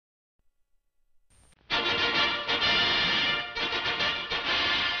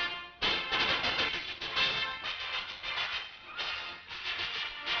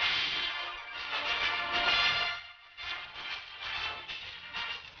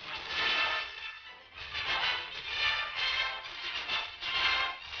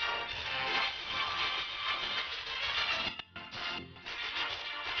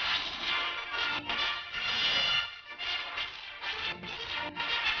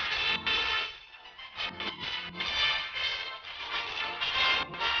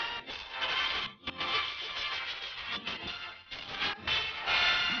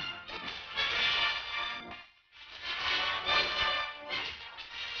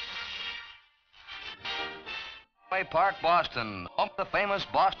Fenway Park, Boston, home of the famous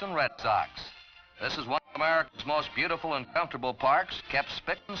Boston Red Sox. This is one of America's most beautiful and comfortable parks, kept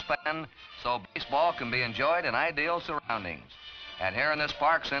spick and span so baseball can be enjoyed in ideal surroundings. And here in this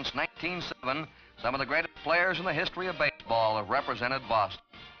park since 1907, some of the greatest players in the history of baseball have represented Boston.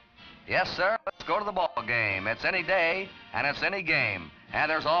 Yes, sir, let's go to the ball game. It's any day, and it's any game.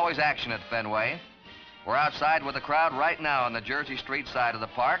 And there's always action at Fenway. We're outside with the crowd right now on the Jersey Street side of the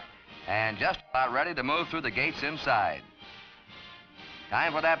park, and just about ready to move through the gates inside.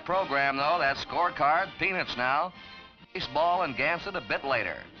 Time for that program, though, that scorecard, peanuts now. Baseball and Gansett a bit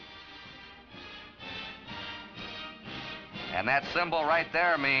later. And that symbol right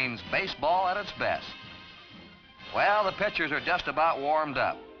there means baseball at its best. Well, the pitchers are just about warmed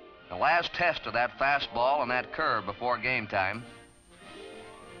up. The last test of that fastball and that curve before game time.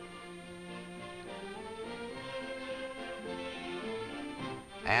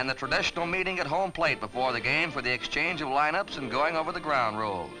 And the traditional meeting at home plate before the game for the exchange of lineups and going over the ground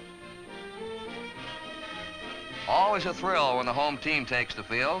rules. Always a thrill when the home team takes the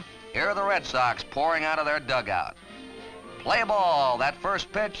field. Here are the Red Sox pouring out of their dugout. Play ball, that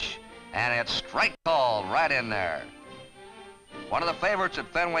first pitch, and it's strike called right in there. One of the favorites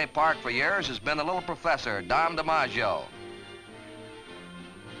at Fenway Park for years has been the little professor, Dom DiMaggio.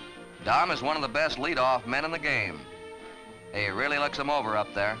 Dom is one of the best leadoff men in the game. He really looks him over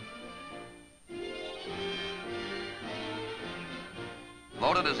up there.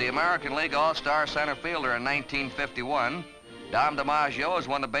 Voted as the American League All-Star center fielder in 1951, Dom DiMaggio is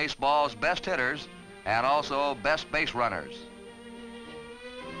one of baseball's best hitters and also best base runners.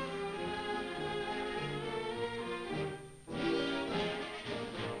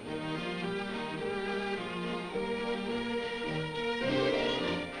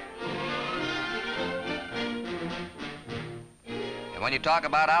 When you talk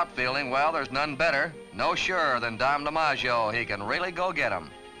about outfielding, well, there's none better, no surer than Dom DiMaggio. He can really go get 'em.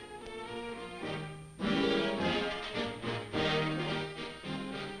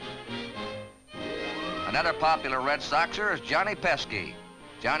 Another popular Red Soxer is Johnny Pesky.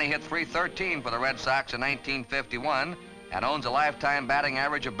 Johnny hit .313 for the Red Sox in 1951 and owns a lifetime batting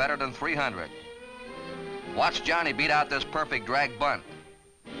average of better than 300. Watch Johnny beat out this perfect drag bunt.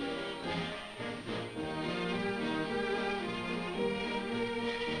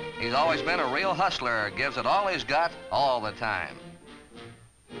 He's always been a real hustler, gives it all he's got, all the time.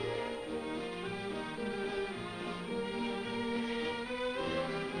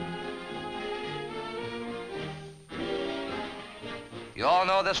 You all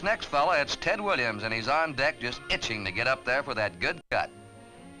know this next fella, it's Ted Williams, and he's on deck just itching to get up there for that good cut.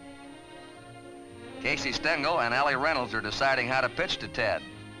 Casey Stengel and Allie Reynolds are deciding how to pitch to Ted.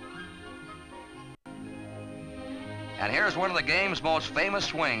 And here's one of the game's most famous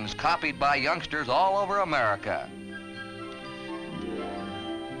swings, copied by youngsters all over America.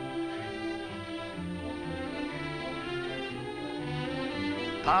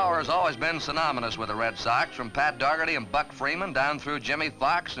 Power has always been synonymous with the Red Sox, from Pat Dougherty and Buck Freeman down through Jimmy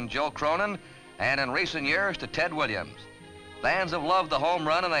Fox and Joe Cronin, and in recent years to Ted Williams. Fans have loved the home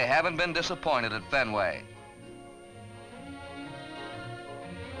run, and they haven't been disappointed at Fenway.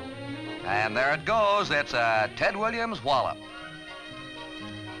 And there it goes. It's a Ted Williams wallop.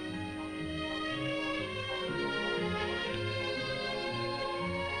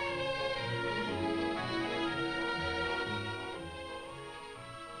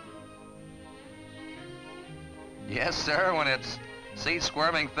 Yes, sir, when it's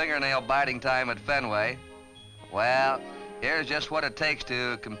seat-squirming, fingernail-biting time at Fenway. Well, here's just what it takes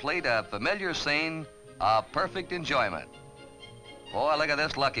to complete a familiar scene of perfect enjoyment. Boy, look at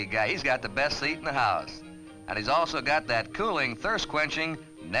this lucky guy. He's got the best seat in the house. And he's also got that cooling, thirst-quenching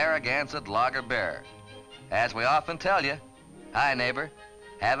Narragansett lager beer. As we often tell you, hi, neighbor,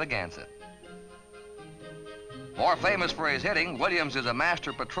 have a Gansett. More famous for his hitting, Williams is a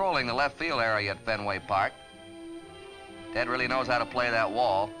master patrolling the left field area at Fenway Park. Ted really knows how to play that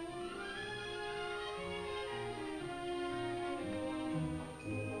wall.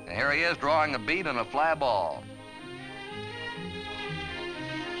 And here he is drawing a beat on a fly ball.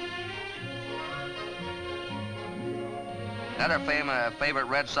 Another favorite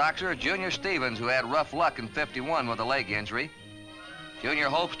Red Soxer, Junior Stevens, who had rough luck in '51 with a leg injury. Junior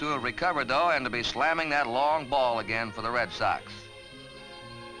hopes to have recovered, though, and to be slamming that long ball again for the Red Sox.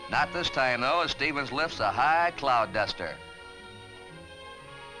 Not this time, though, as Stevens lifts a high cloud duster.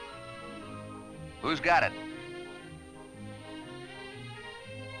 Who's got it?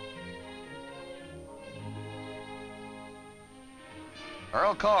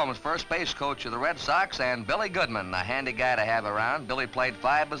 Earl Combs, first base coach of the Red Sox, and Billy Goodman, a handy guy to have around. Billy played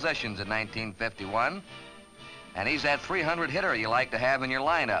 5 positions in 1951. And he's that 300 hitter you like to have in your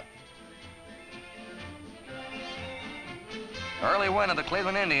lineup. Early win of the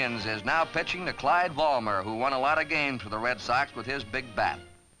Cleveland Indians is now pitching to Clyde Vollmer, who won a lot of games for the Red Sox with his big bat.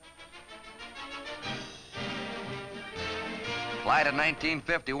 Clyde in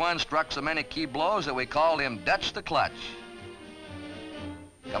 1951 struck so many key blows that we called him Dutch the Clutch.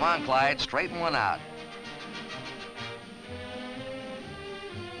 Come on, Clyde, straighten one out.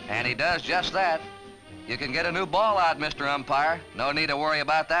 And he does just that. You can get a new ball out, Mr. Umpire. No need to worry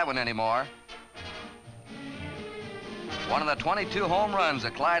about that one anymore. One of the 22 home runs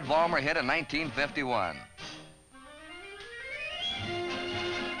that Clyde Vollmer hit in 1951.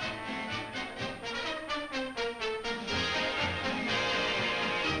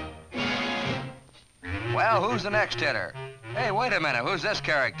 Well, who's the next hitter? Hey, wait a minute, who's this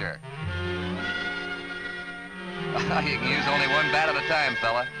character? You can use only one bat at a time,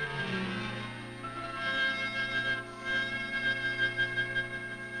 fella.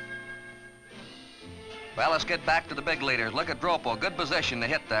 Well, let's get back to the big leaders. Look at Dropo, good position to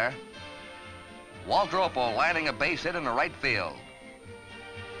hit there. Walt Dropo lining a base hit in the right field.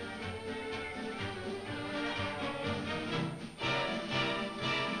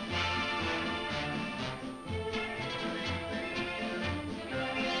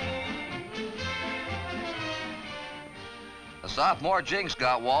 The sophomore jinx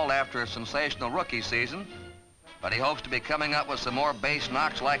got Walt after a sensational rookie season, but he hopes to be coming up with some more base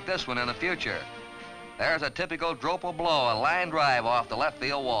knocks like this one in the future. There's a typical Dropo blow, a line drive off the left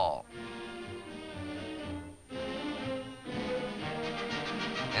field wall.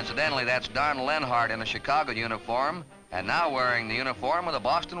 Incidentally, that's Don Lenhart in a Chicago uniform, and now wearing the uniform of the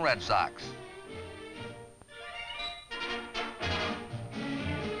Boston Red Sox.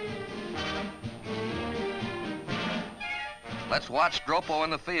 Let's watch Dropo in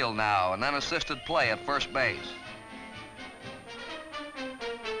the field now, and then assisted play at first base.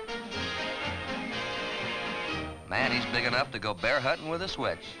 Man, he's big enough to go bear hunting with a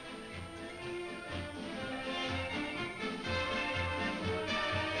switch.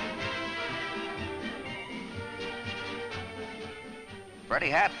 Freddie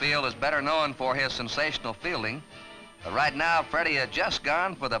Hatfield is better known for his sensational fielding, but right now Freddie has just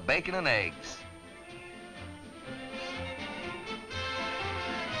gone for the bacon and eggs.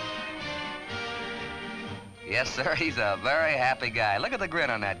 Yes, sir, he's a very happy guy. Look at the grin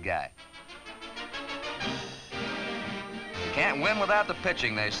on that guy. You can't win without the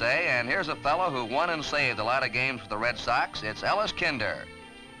pitching, they say, and here's a fellow who won and saved a lot of games for the Red Sox. It's Ellis Kinder,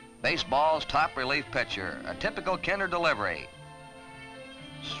 baseball's top relief pitcher. A typical Kinder delivery.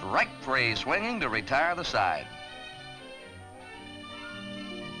 Strike three, swinging to retire the side.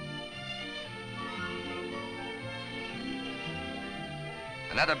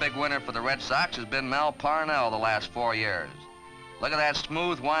 Another big winner for the Red Sox has been Mel Parnell the last 4 years. Look at that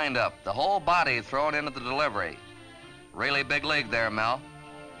smooth wind-up, the whole body thrown into the delivery. Really big league there, Mel.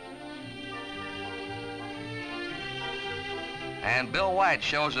 And Bill White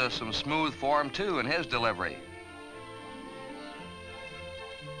shows us some smooth form, too, in his delivery.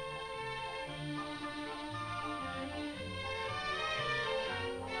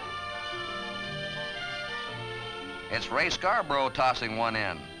 It's Ray Scarborough tossing one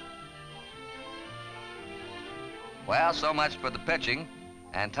in. Well, so much for the pitching,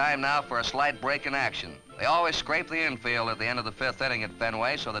 and time now for a slight break in action. They always scrape the infield at the end of the 5th inning at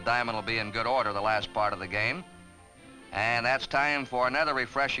Fenway, so the diamond will be in good order the last part of the game. And that's time for another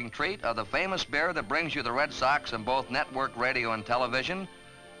refreshing treat of the famous beer that brings you the Red Sox on both network radio and television,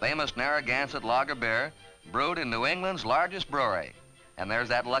 famous Narragansett Lager beer, brewed in New England's largest brewery. And there's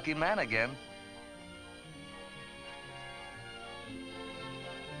that lucky man again.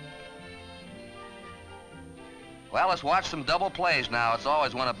 Well, let's watch some double plays now. It's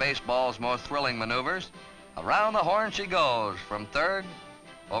always one of baseball's most thrilling maneuvers. Around the horn she goes, from third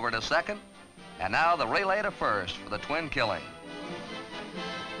over to second, and now the relay to first for the twin killing.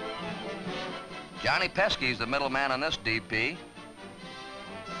 Johnny Pesky's the middleman on this DP.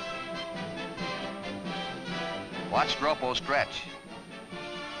 Watch Dropo stretch.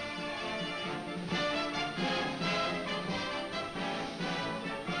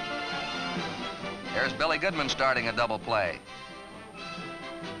 Here's Billy Goodman starting a double play.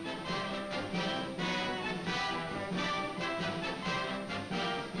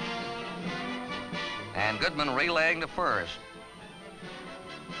 And Goodman relaying to first.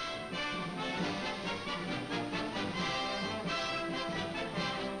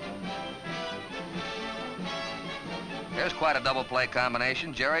 Here's quite a double play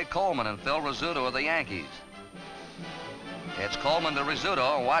combination. Jerry Coleman and Phil Rizzuto of the Yankees. It's Coleman to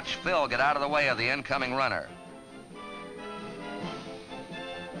Rizzuto, and watch Phil get out of the way of the incoming runner.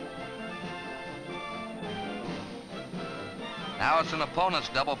 Now it's an opponent's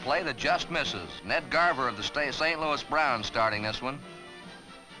double play that just misses. Ned Garver of the St. Louis Browns starting this one.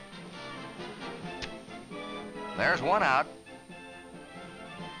 There's one out.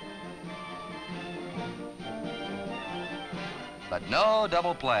 But no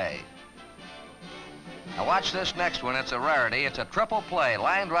double play. Now watch this next one. It's a rarity. It's a triple play.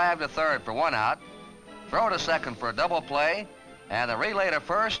 Line drive to third for one out. Throw to second for a double play. And the relay to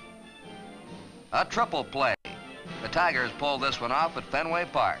first, a triple play. The Tigers pulled this one off at Fenway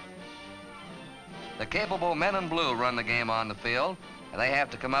Park. The capable men in blue run the game on the field, and they have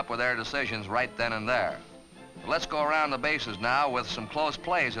to come up with their decisions right then and there. But let's go around the bases now with some close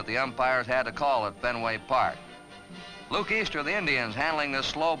plays that the umpires had to call at Fenway Park. Luke Easter of the Indians handling this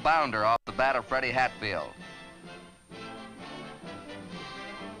slow bounder off the bat of Freddie Hatfield.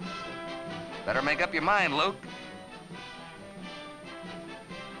 Better make up your mind, Luke.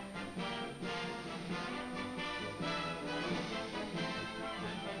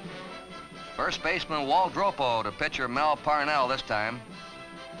 First baseman Walt Dropo to pitcher Mel Parnell this time.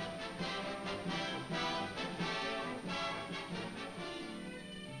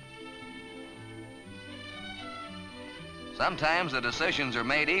 Sometimes the decisions are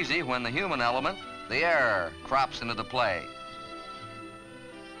made easy when the human element, the error, crops into the play.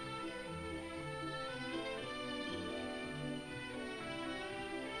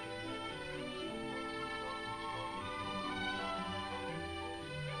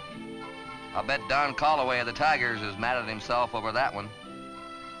 I'll bet Don Calloway of the Tigers is mad at himself over that one.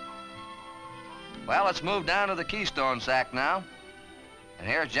 Well, let's move down to the Keystone sack now. And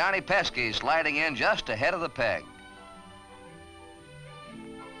here's Johnny Pesky sliding in just ahead of the peg.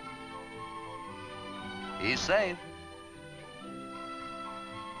 He's safe.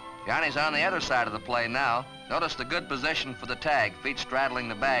 Johnny's on the other side of the play now. Notice the good position for the tag, feet straddling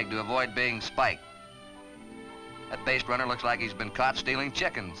the bag to avoid being spiked. That base runner looks like he's been caught stealing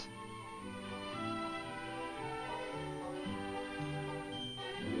chickens.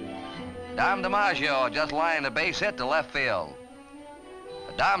 Dom DiMaggio just lined a base hit to left field.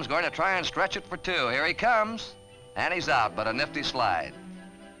 But Dom's going to try and stretch it for two. Here he comes, and he's out, but a nifty slide.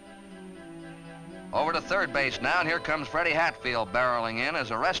 Over to third base now, and here comes Freddie Hatfield barreling in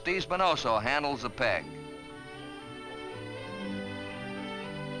as Orestes Bonoso handles the peg.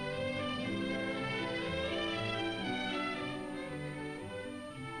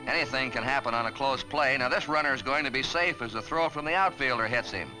 Anything can happen on a close play. Now this runner is going to be safe as the throw from the outfielder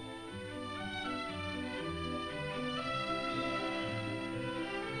hits him.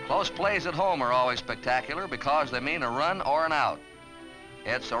 Close plays at home are always spectacular because they mean a run or an out.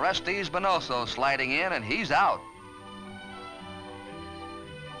 It's Orestes Bonoso sliding in, and he's out.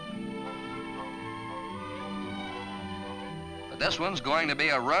 But this one's going to be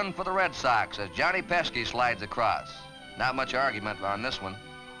a run for the Red Sox as Johnny Pesky slides across. Not much argument on this one.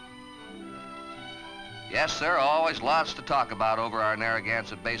 Yes, sir, always lots to talk about over our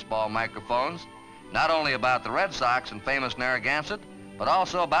Narragansett baseball microphones. Not only about the Red Sox and famous Narragansett, but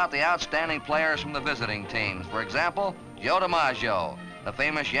also about the outstanding players from the visiting teams. For example, Joe DiMaggio, the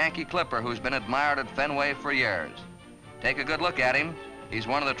famous Yankee Clipper who's been admired at Fenway for years. Take a good look at him. He's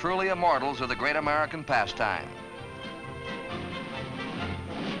one of the truly immortals of the great American pastime.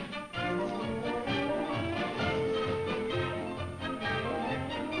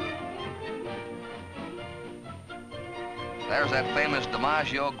 There's that famous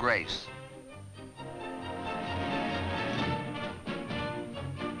DiMaggio grace.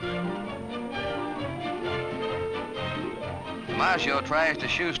 DiMaggio tries to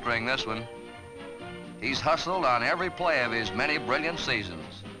shoestring this one. He's hustled on every play of his many brilliant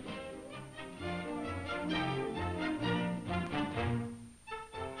seasons.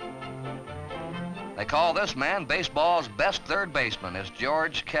 They call this man baseball's best third baseman. It's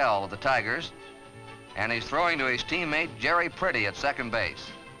George Kell of the Tigers, and he's throwing to his teammate Jerry Pretty at second base.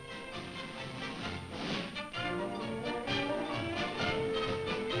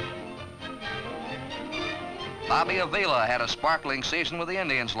 Bobby Avila had a sparkling season with the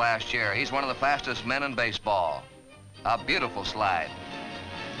Indians last year. He's one of the fastest men in baseball. A beautiful slide.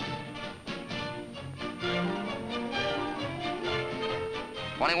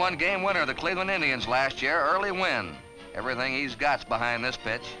 '21 game winner of the Cleveland Indians last year, early win. Everything he's got's behind this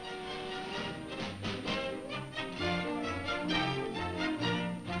pitch.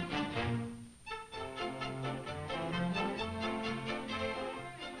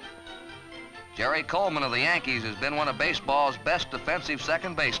 Jerry Coleman of the Yankees has been one of baseball's best defensive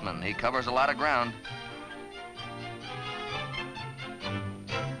second basemen. He covers a lot of ground.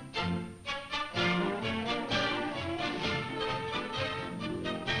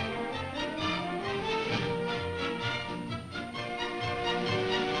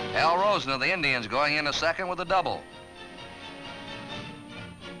 Al Rosen of the Indians going into second with a double.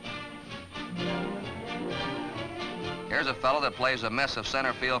 Here's a fellow that plays a mess of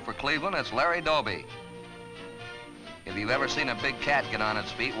center field for Cleveland. It's Larry Doby. If you've ever seen a big cat get on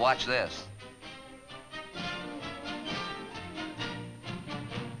its feet, watch this.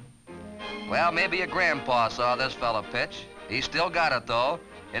 Well, maybe your grandpa saw this fellow pitch. He still got it, though.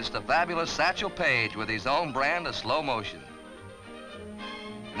 It's the fabulous Satchel Paige with his own brand of slow motion.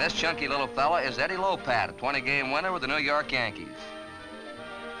 And this chunky little fella is Eddie Lopat, a 20-game winner with the New York Yankees.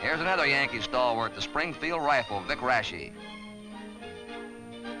 Here's another Yankee stalwart, the Springfield Rifle, Vic Raschi.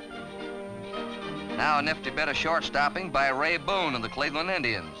 Now a nifty bit of shortstopping by Ray Boone of the Cleveland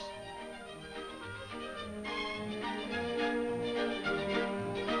Indians.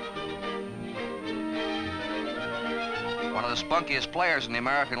 One of the spunkiest players in the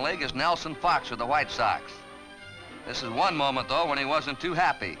American League is Nelson Fox of the White Sox. This is one moment, though, when he wasn't too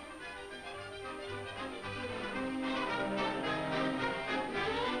happy.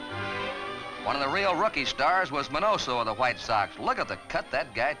 One of the real rookie stars was Minoso of the White Sox. Look at the cut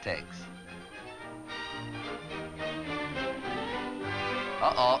that guy takes.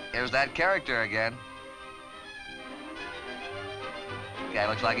 Uh-oh, here's that character again. Guy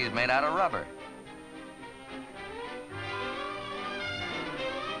looks like he's made out of rubber.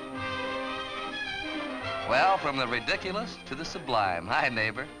 Well, from the ridiculous to the sublime. Hi,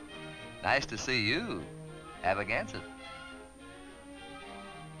 neighbor. Nice to see you. Narragansett.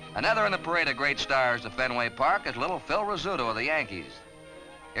 Another in the parade of great stars to Fenway Park is little Phil Rizzuto of the Yankees.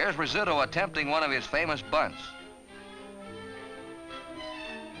 Here's Rizzuto attempting one of his famous bunts.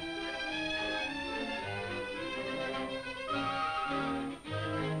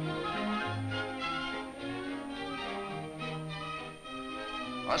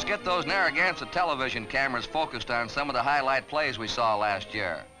 Let's get those Narragansett television cameras focused on some of the highlight plays we saw last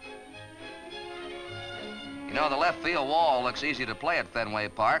year. You know, the left field wall looks easy to play at Fenway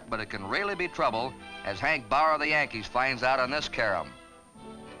Park, but it can really be trouble, as Hank Bauer of the Yankees finds out on this carom.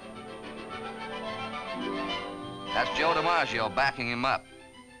 That's Joe DiMaggio backing him up.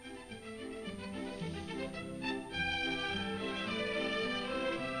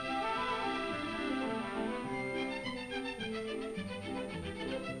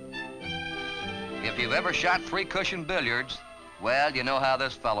 If you've ever shot three-cushion billiards, well, you know how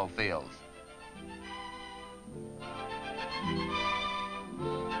this fellow feels.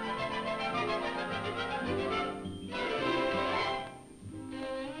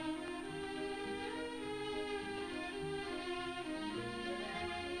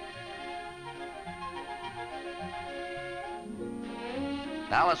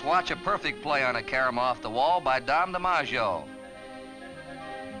 Now let's watch a perfect play on a carom off the wall by Dom DiMaggio.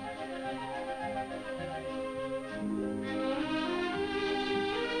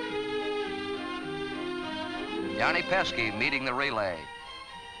 Johnny Pesky meeting the relay.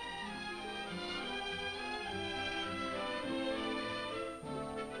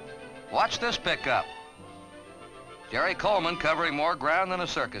 Watch this pickup. Jerry Coleman covering more ground than a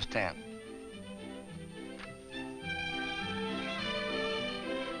circus tent.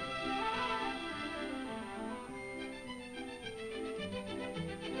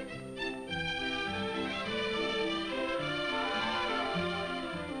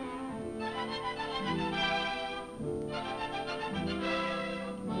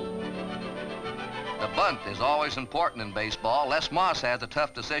 Bunt is always important in baseball. Les Moss has a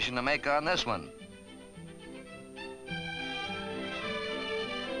tough decision to make on this one.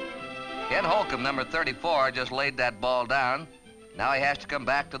 Ken Holcomb, number 34, just laid that ball down. Now he has to come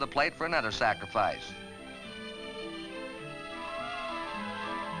back to the plate for another sacrifice.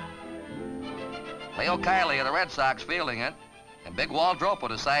 Leo Kiley of the Red Sox fielding it, and Big Waldropo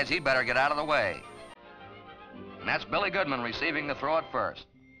decides he better get out of the way. And that's Billy Goodman receiving the throw at first.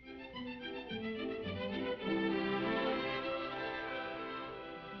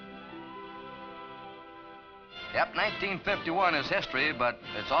 Yep, 1951 is history, but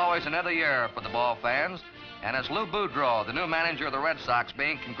it's always another year for the ball fans. And it's Lou Boudreau, the new manager of the Red Sox,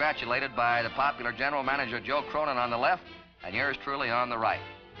 being congratulated by the popular general manager Joe Cronin on the left, and yours truly on the right.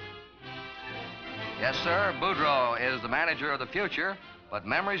 Yes, sir, Boudreau is the manager of the future, but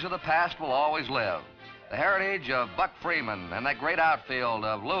memories of the past will always live. The heritage of Buck Freeman and that great outfield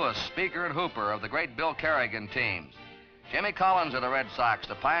of Lewis, Speaker, and Hooper of the great Bill Kerrigan teams. Jimmy Collins of the Red Sox,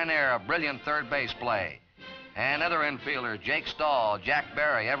 the pioneer of brilliant third base play. And other infielders, Jake Stahl, Jack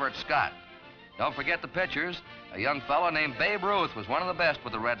Barry, Everett Scott. Don't forget the pitchers. A young fellow named Babe Ruth was one of the best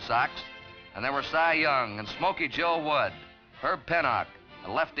with the Red Sox. And there were Cy Young and Smokey Joe Wood, Herb Pennock,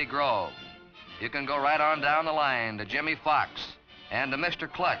 and Lefty Grove. You can go right on down the line to Jimmy Fox, and to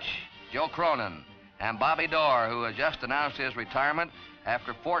Mr. Clutch, Joe Cronin, and Bobby Dorr, who has just announced his retirement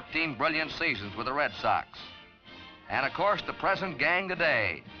after 14 brilliant seasons with the Red Sox. And of course, the present gang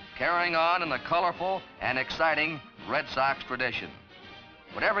today, carrying on in the colorful and exciting Red Sox tradition.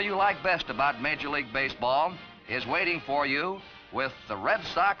 Whatever you like best about Major League Baseball is waiting for you with the Red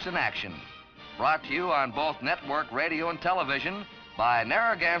Sox in action. Brought to you on both network radio and television by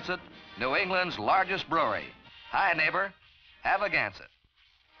Narragansett, New England's largest brewery. Hi, neighbor. Have a Gansett.